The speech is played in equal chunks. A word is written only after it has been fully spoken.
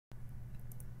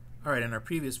Alright, in our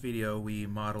previous video we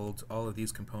modeled all of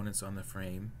these components on the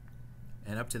frame,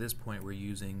 and up to this point we're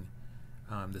using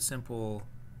the simple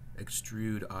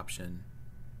extrude option.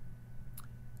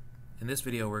 In this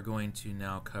video we're going to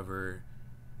now cover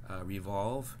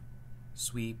revolve,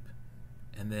 sweep,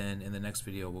 and then in the next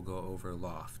video we'll go over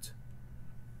loft.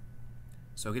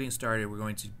 So getting started, we're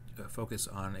going to focus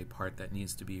on a part that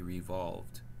needs to be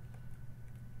revolved.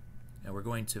 And we're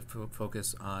going to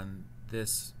focus on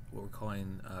this, what we're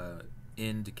calling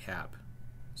end cap.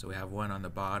 So we have one on the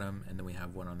bottom and then we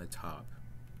have one on the top.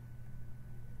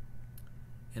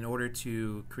 In order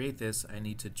to create this, I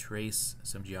need to trace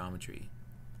some geometry.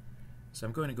 So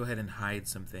I'm going to go ahead and hide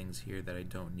some things here that I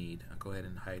don't need. I'll go ahead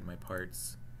and hide my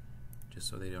parts just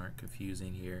so they aren't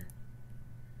confusing here.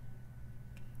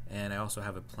 And I also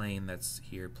have a plane that's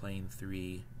here, plane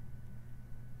 3.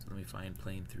 So let me find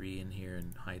plane 3 in here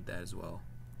and hide that as well.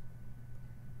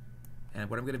 And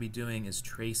what I'm going to be doing is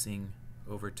tracing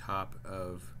over top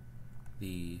of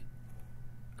the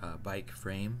bike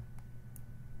frame.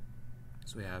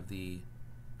 So we have the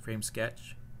frame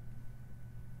sketch,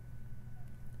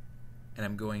 and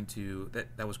I'm going to,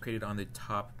 that was created on the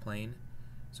top plane,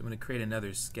 so I'm going to create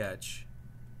another sketch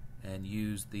and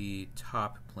use the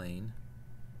top plane.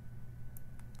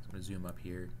 So I'm going to zoom up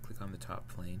here, click on the top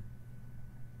plane,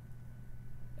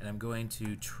 and I'm going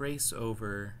to trace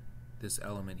over this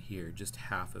element here, just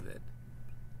half of it.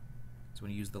 So I'm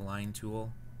going to use the line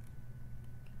tool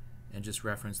and just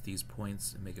reference these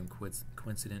points and make them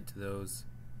coincident to those.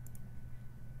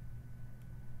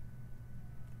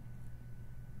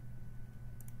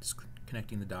 Just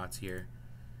connecting the dots here.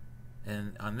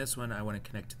 And on this one I want to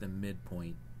connect to the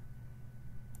midpoint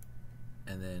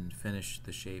and then finish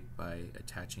the shape by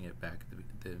attaching it back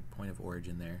to the point of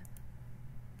origin there.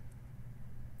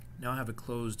 Now I have a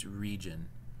closed region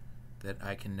that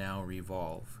I can now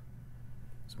revolve.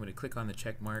 So I'm going to click on the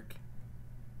check mark.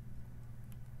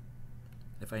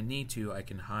 If I need to, I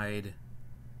can hide.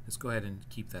 Let's go ahead and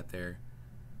keep that there.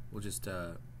 We'll just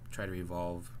try to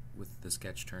revolve with the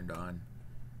sketch turned on.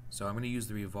 So I'm going to use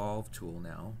the revolve tool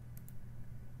now.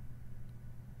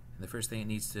 And the first thing it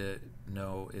needs to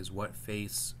know is what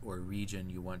face or region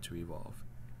you want to revolve.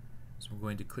 So I'm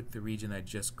going to click the region I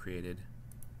just created.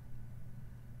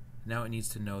 Now it needs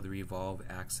to know the revolve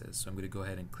axis. So I'm going to go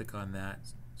ahead and click on that.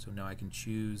 So now I can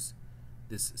choose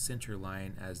this center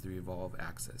line as the revolve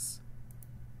axis.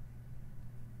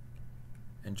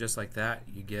 And just like that,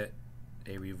 you get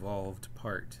a revolved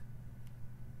part.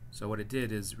 So what it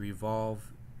did is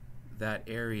revolve that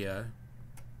area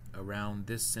around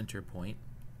this center point,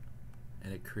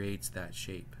 and it creates that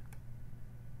shape.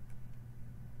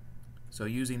 So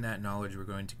using that knowledge, we're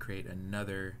going to create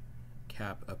another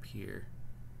cap up here.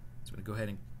 So I'm going to go ahead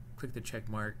and click the check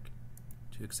mark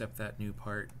to accept that new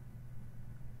part.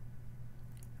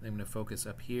 And I'm going to focus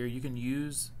up here. You can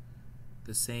use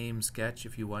the same sketch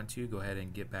if you want to. Go ahead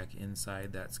and get back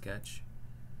inside that sketch.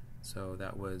 So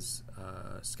that was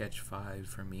sketch 5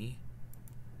 for me.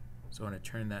 So I want to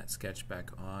turn that sketch back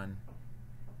on,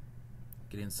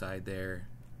 get inside there,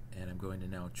 and I'm going to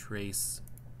now trace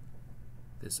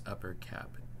this upper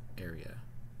cap area.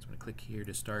 So I'm going to click here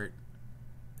to start,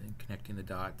 then connecting the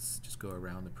dots, just go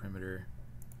around the perimeter,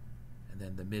 and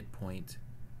then the midpoint,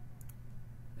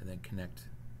 and then connect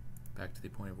back to the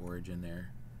point of origin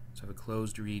there. So I have a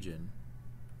closed region.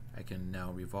 I can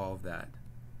now revolve that.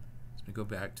 So I'm going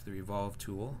to go back to the revolve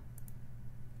tool.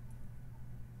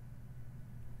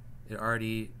 It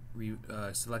already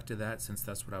selected that since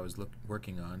that's what I was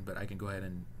working on, but I can go ahead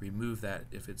and remove that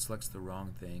if it selects the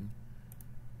wrong thing.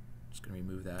 Just going to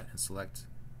remove that and select,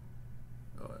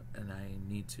 and I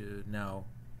need to now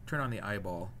turn on the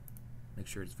eyeball, make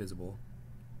sure it's visible.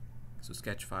 So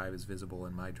sketch 5 is visible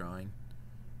in my drawing.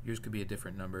 Yours could be a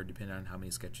different number depending on how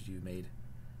many sketches you've made.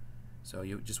 So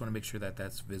you just want to make sure that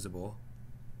that's visible,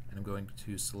 and I'm going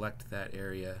to select that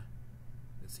area.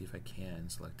 Let's see if I can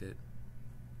select it.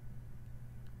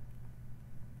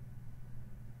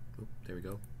 Oop, there we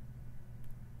go.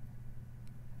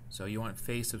 So you want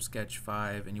face of sketch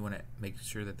 5, and you want to make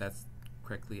sure that that's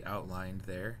correctly outlined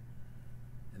there,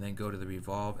 and then go to the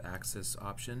revolve axis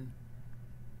option,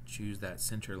 choose that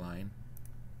center line,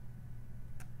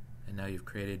 and now you've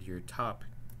created your top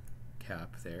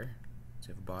cap there. So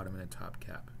you have a bottom and a top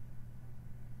cap.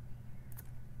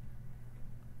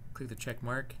 Click the check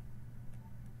mark,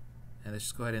 and let's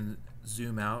just go ahead and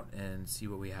zoom out and see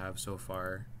what we have so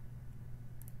far.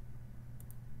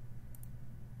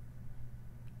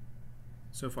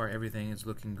 So far everything is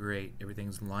looking great.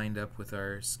 Everything's lined up with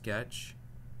our sketch,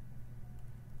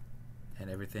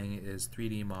 and everything is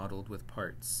 3D modeled with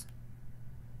parts.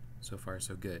 So far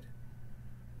so good.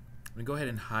 I'm going to go ahead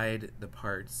and hide the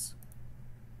parts.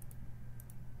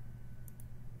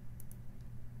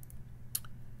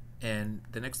 And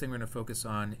the next thing we're going to focus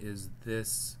on is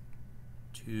this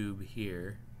tube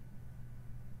here,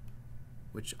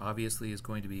 which obviously is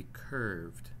going to be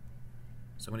curved.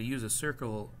 So I'm going to use a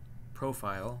circle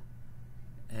profile,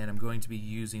 and I'm going to be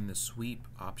using the sweep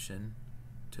option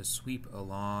to sweep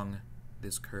along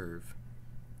this curve.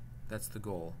 That's the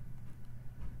goal.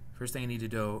 First thing I need to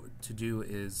do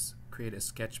is create a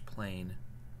sketch plane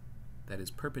that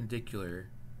is perpendicular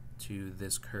to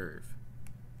this curve.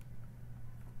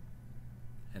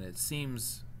 And it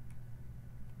seems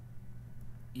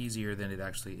easier than it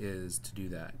actually is to do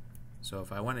that. So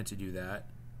if I wanted to do that,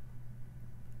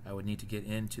 I would need to get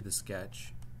into the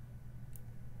sketch.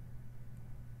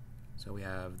 So we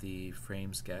have the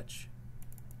frame sketch,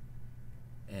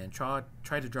 and try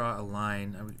to draw a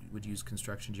line. I would use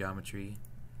construction geometry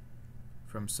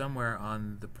from somewhere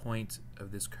on the point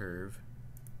of this curve,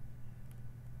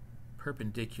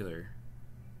 perpendicular.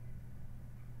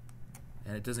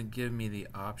 And it doesn't give me the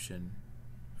option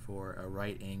for a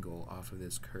right angle off of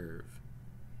this curve.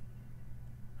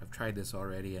 I've tried this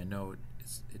already. I know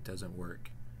it doesn't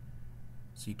work.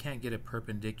 So you can't get a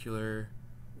perpendicular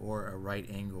or a right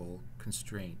angle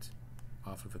constraint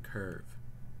off of a curve,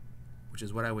 which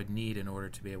is what I would need in order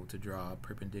to be able to draw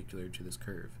perpendicular to this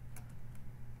curve.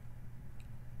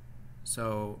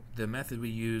 So the method we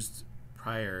used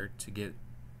prior to get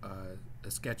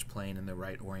a sketch plane in the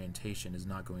right orientation is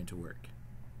not going to work.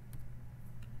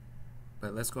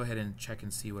 But let's go ahead and check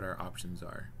and see what our options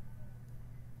are.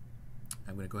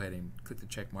 I'm going to go ahead and click the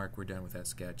check mark. We're done with that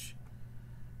sketch.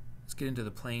 Let's get into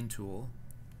the plane tool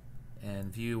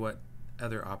and view what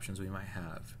other options we might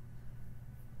have.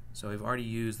 So we've already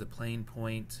used the plane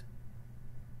point.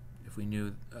 If we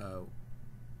knew the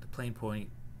plane point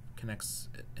connects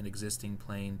an existing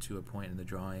plane to a point in the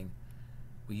drawing,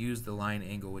 we used the line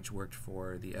angle, which worked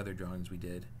for the other drawings we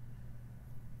did.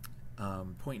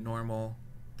 Point normal,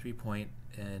 3-point,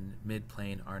 and mid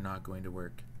plane are not going to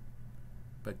work.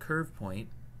 But curve point,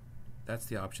 that's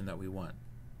the option that we want.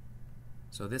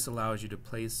 So this allows you to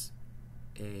place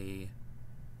a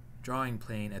drawing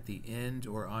plane at the end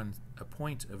or on a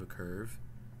point of a curve,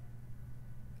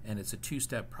 and it's a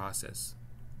two-step process.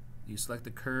 You select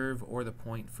the curve or the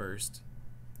point first.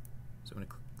 So I'm going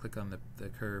to click on the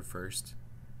curve first,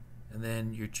 and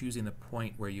then you're choosing the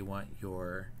point where you want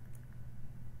your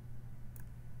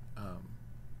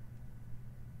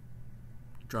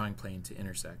drawing plane to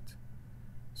intersect.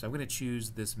 So I'm going to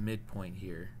choose this midpoint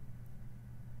here.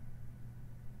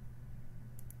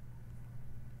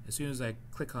 As soon as I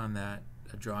click on that,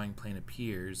 a drawing plane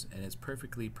appears, and it's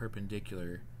perfectly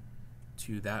perpendicular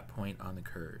to that point on the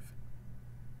curve,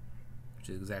 which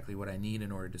is exactly what I need in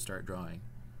order to start drawing.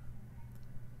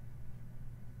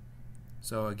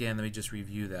 So again, let me just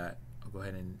review that. I'll go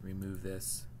ahead and remove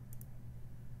this.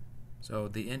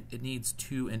 So it needs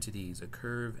two entities, a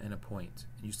curve and a point.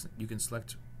 And you can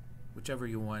select whichever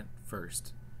you want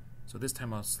first. So this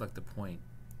time I'll select the point.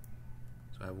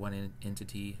 So I have one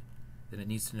entity. Then it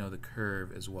needs to know the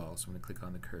curve as well. So I'm going to click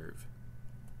on the curve.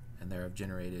 And there I've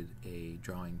generated a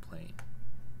drawing plane.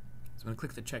 So I'm going to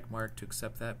click the check mark to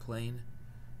accept that plane,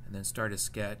 and then start a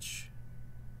sketch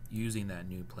using that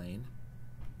new plane.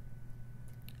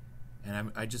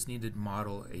 And I just need to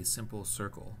model a simple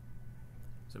circle.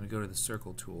 So I'm going to go to the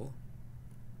circle tool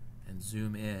and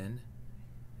zoom in,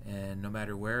 and no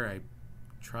matter where I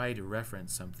try to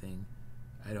reference something,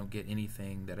 I don't get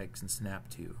anything that I can snap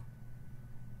to.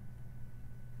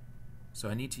 So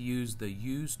I need to use the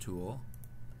Use tool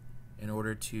in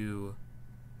order to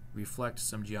reflect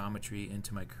some geometry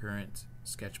into my current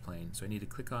sketch plane. So I need to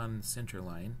click on the center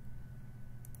line,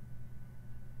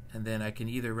 and then I can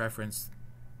either reference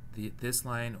this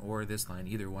line or this line,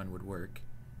 either one would work,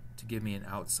 to give me an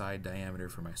outside diameter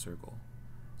for my circle.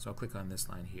 So I'll click on this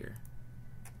line here.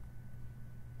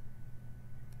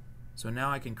 So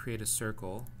now I can create a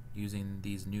circle using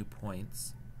these new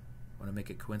points. I want to make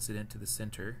it coincident to the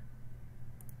center,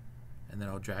 and then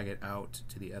I'll drag it out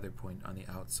to the other point on the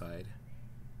outside.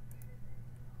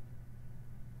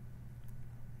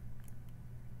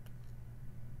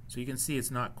 So you can see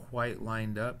it's not quite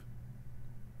lined up,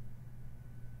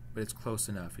 but it's close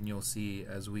enough, and you'll see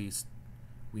as we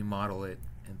model it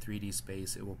in 3D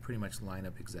space, it will pretty much line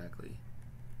up exactly.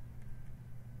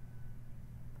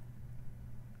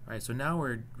 Alright, so now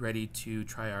we're ready to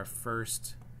try our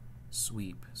first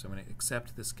sweep. So I'm going to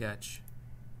accept the sketch,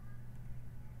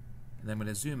 and then I'm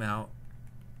going to zoom out,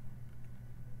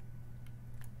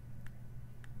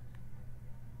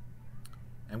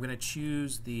 I'm going to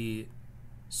choose the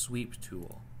sweep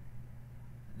tool.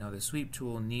 Now the sweep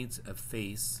tool needs a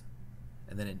face,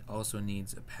 and then it also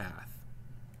needs a path.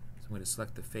 So I'm going to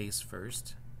select the face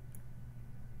first.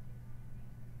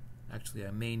 Actually, I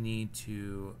may need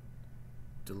to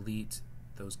delete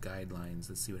those guidelines.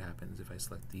 Let's see what happens if I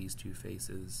select these two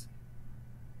faces.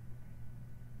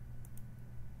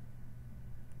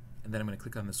 And then I'm going to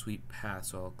click on the sweep path,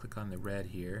 so I'll click on the red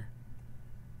here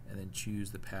and then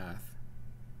choose the path.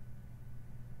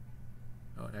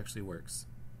 Oh, it actually works.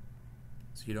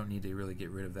 So you don't need to really get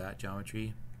rid of that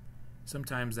geometry.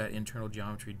 Sometimes that internal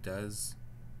geometry does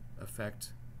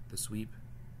affect the sweep,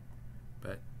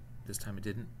 but this time it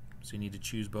didn't. So you need to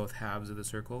choose both halves of the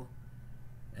circle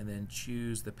and then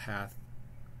choose the path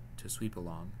to sweep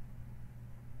along.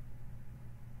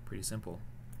 Pretty simple.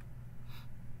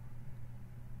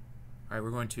 Alright,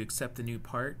 we're going to accept the new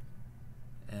part,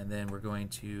 and then we're going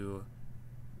to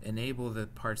enable the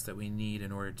parts that we need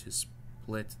in order to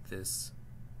split this.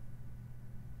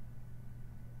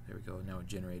 There we go, now it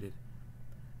generated.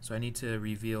 So I need to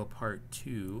reveal part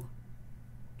 2,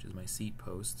 which is my seat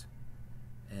post,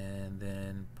 and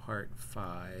then part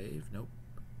 5, nope,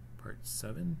 part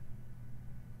 7,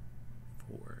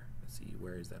 4, let's see,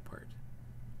 where is that part?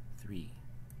 3,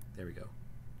 there we go.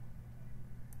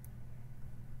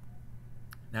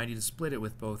 Now I need to split it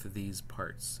with both of these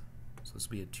parts. So this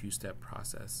will be a two-step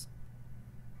process.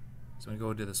 So I'm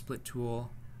going to go to the split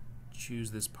tool,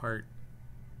 choose this part,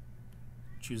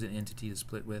 choose an entity to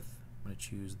split with. I'm going to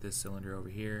choose this cylinder over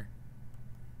here,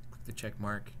 click the check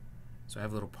mark. So I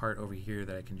have a little part over here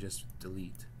that I can just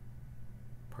delete,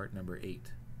 part number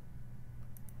 8.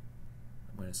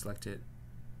 I'm going to select it,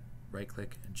 right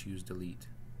click and choose delete.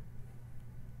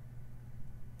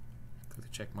 Click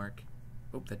the check mark.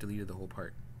 Oh, that deleted the whole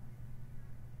part.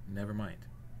 Never mind.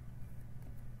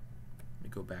 Let me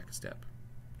go back a step.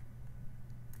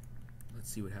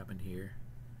 Let's see what happened here.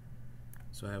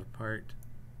 So I have part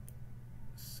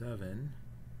 7.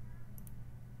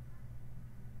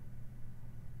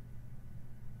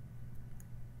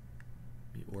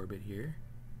 Let me orbit here.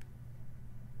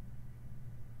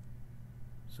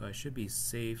 So I should be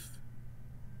safe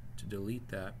to delete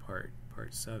that part,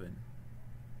 part 7.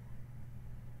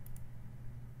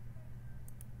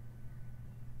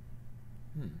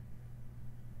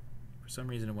 For some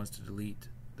reason it wants to delete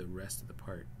the rest of the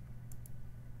part.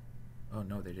 Oh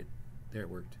no, they did. There, it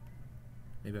worked.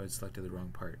 Maybe I selected the wrong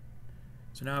part.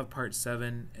 So now I have part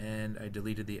 7 and I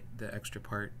deleted the extra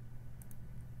part.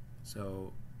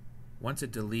 So once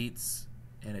it deletes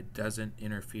and it doesn't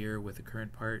interfere with the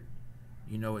current part,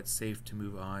 you know it's safe to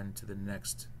move on to the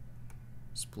next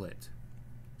split.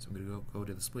 So I'm going to go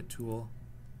to the split tool,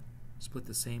 split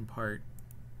the same part.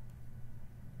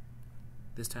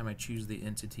 This time I choose the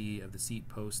entity of the seat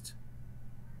post,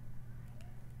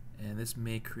 and this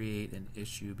may create an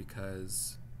issue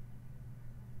because,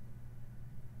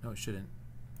 no, it shouldn't.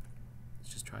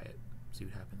 Let's just try it, see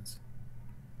what happens.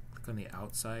 Click on the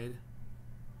outside,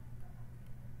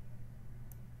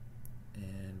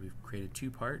 and we've created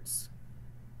 2 parts.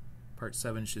 Part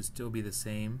 7 should still be the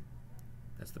same.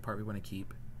 That's the part we want to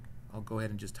keep. I'll go ahead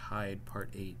and just hide part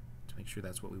 8 to make sure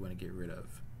that's what we want to get rid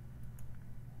of.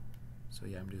 So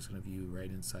yeah, I'm just going to view right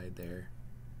inside there.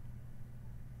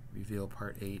 Reveal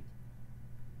part 8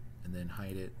 and then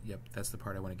hide it. Yep, that's the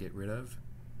part I want to get rid of.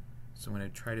 So I'm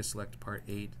going to try to select part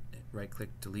 8, right click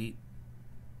delete,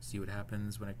 see what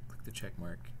happens when I click the check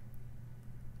mark.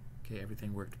 Okay,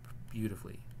 everything worked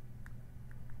beautifully.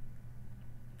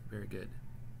 Very good.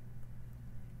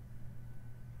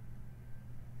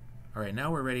 Alright, now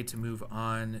we're ready to move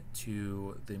on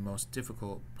to the most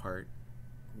difficult part,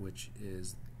 which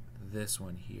is this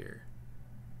one here.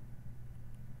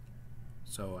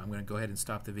 So I'm going to go ahead and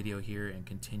stop the video here and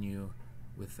continue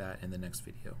with that in the next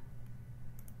video.